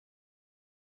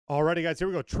Alrighty, guys, here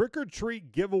we go. Trick or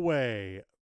treat giveaway.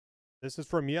 This is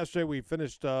from yesterday. We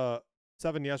finished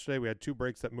 7 yesterday. We had 2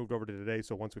 breaks that moved over to today.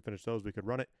 So once we finish those, we could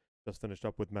run it. Just finished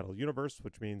up with Metal Universe,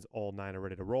 which means all 9 are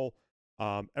ready to roll.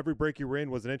 Every break you were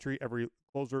in was an entry. Every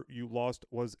closer you lost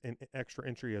was an extra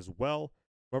entry as well.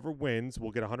 Whoever wins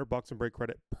will get $100 in break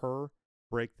credit per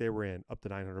break they were in, up to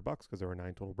 $900 because there were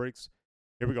 9 total breaks.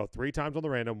 Here we go. 3 times on the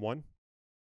random. 1,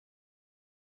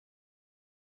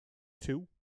 2.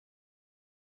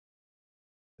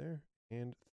 There.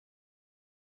 And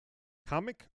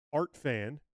comic art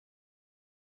fan.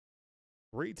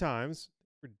 3 times.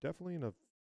 We're definitely in a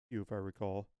few, if I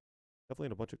recall. Definitely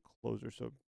in a bunch of closers.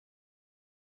 So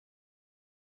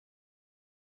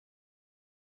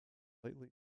slightly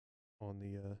on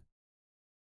the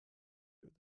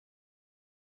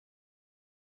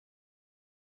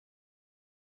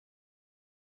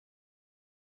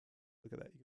look at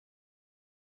that.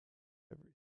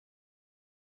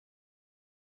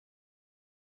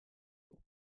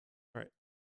 All right.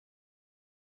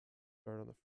 Start on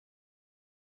the.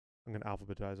 I'm gonna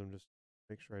alphabetize them just to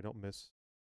make sure I don't miss.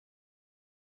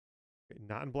 Okay,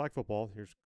 not in black football.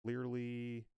 Here's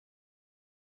clearly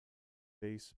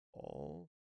baseball.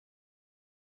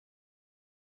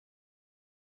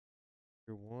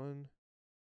 Here one.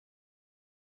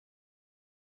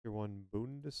 Here one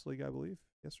Bundesliga, I believe.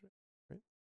 Yesterday, right?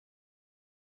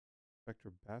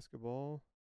 Spectre basketball.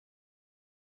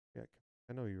 Yeah,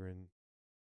 I know you're in.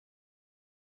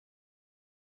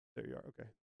 There you are. Okay,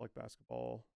 like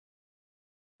basketball.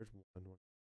 There's one.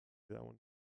 That one.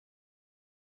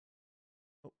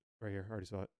 Oh, right here. I already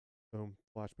saw it. Boom.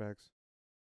 Flashbacks.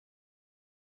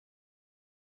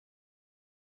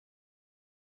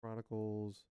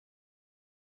 Chronicles.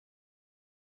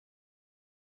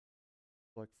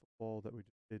 Like football that we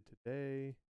just did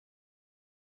today.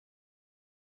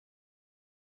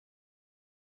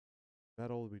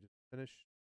 Metal we just finished.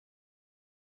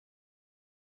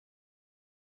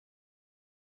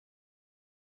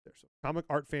 There, so comic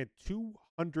art fan,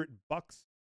 $200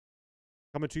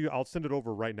 coming to you. I'll send it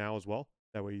over right now as well.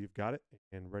 That way you've got it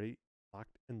and ready,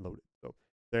 locked and loaded. So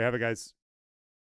there you have it, guys.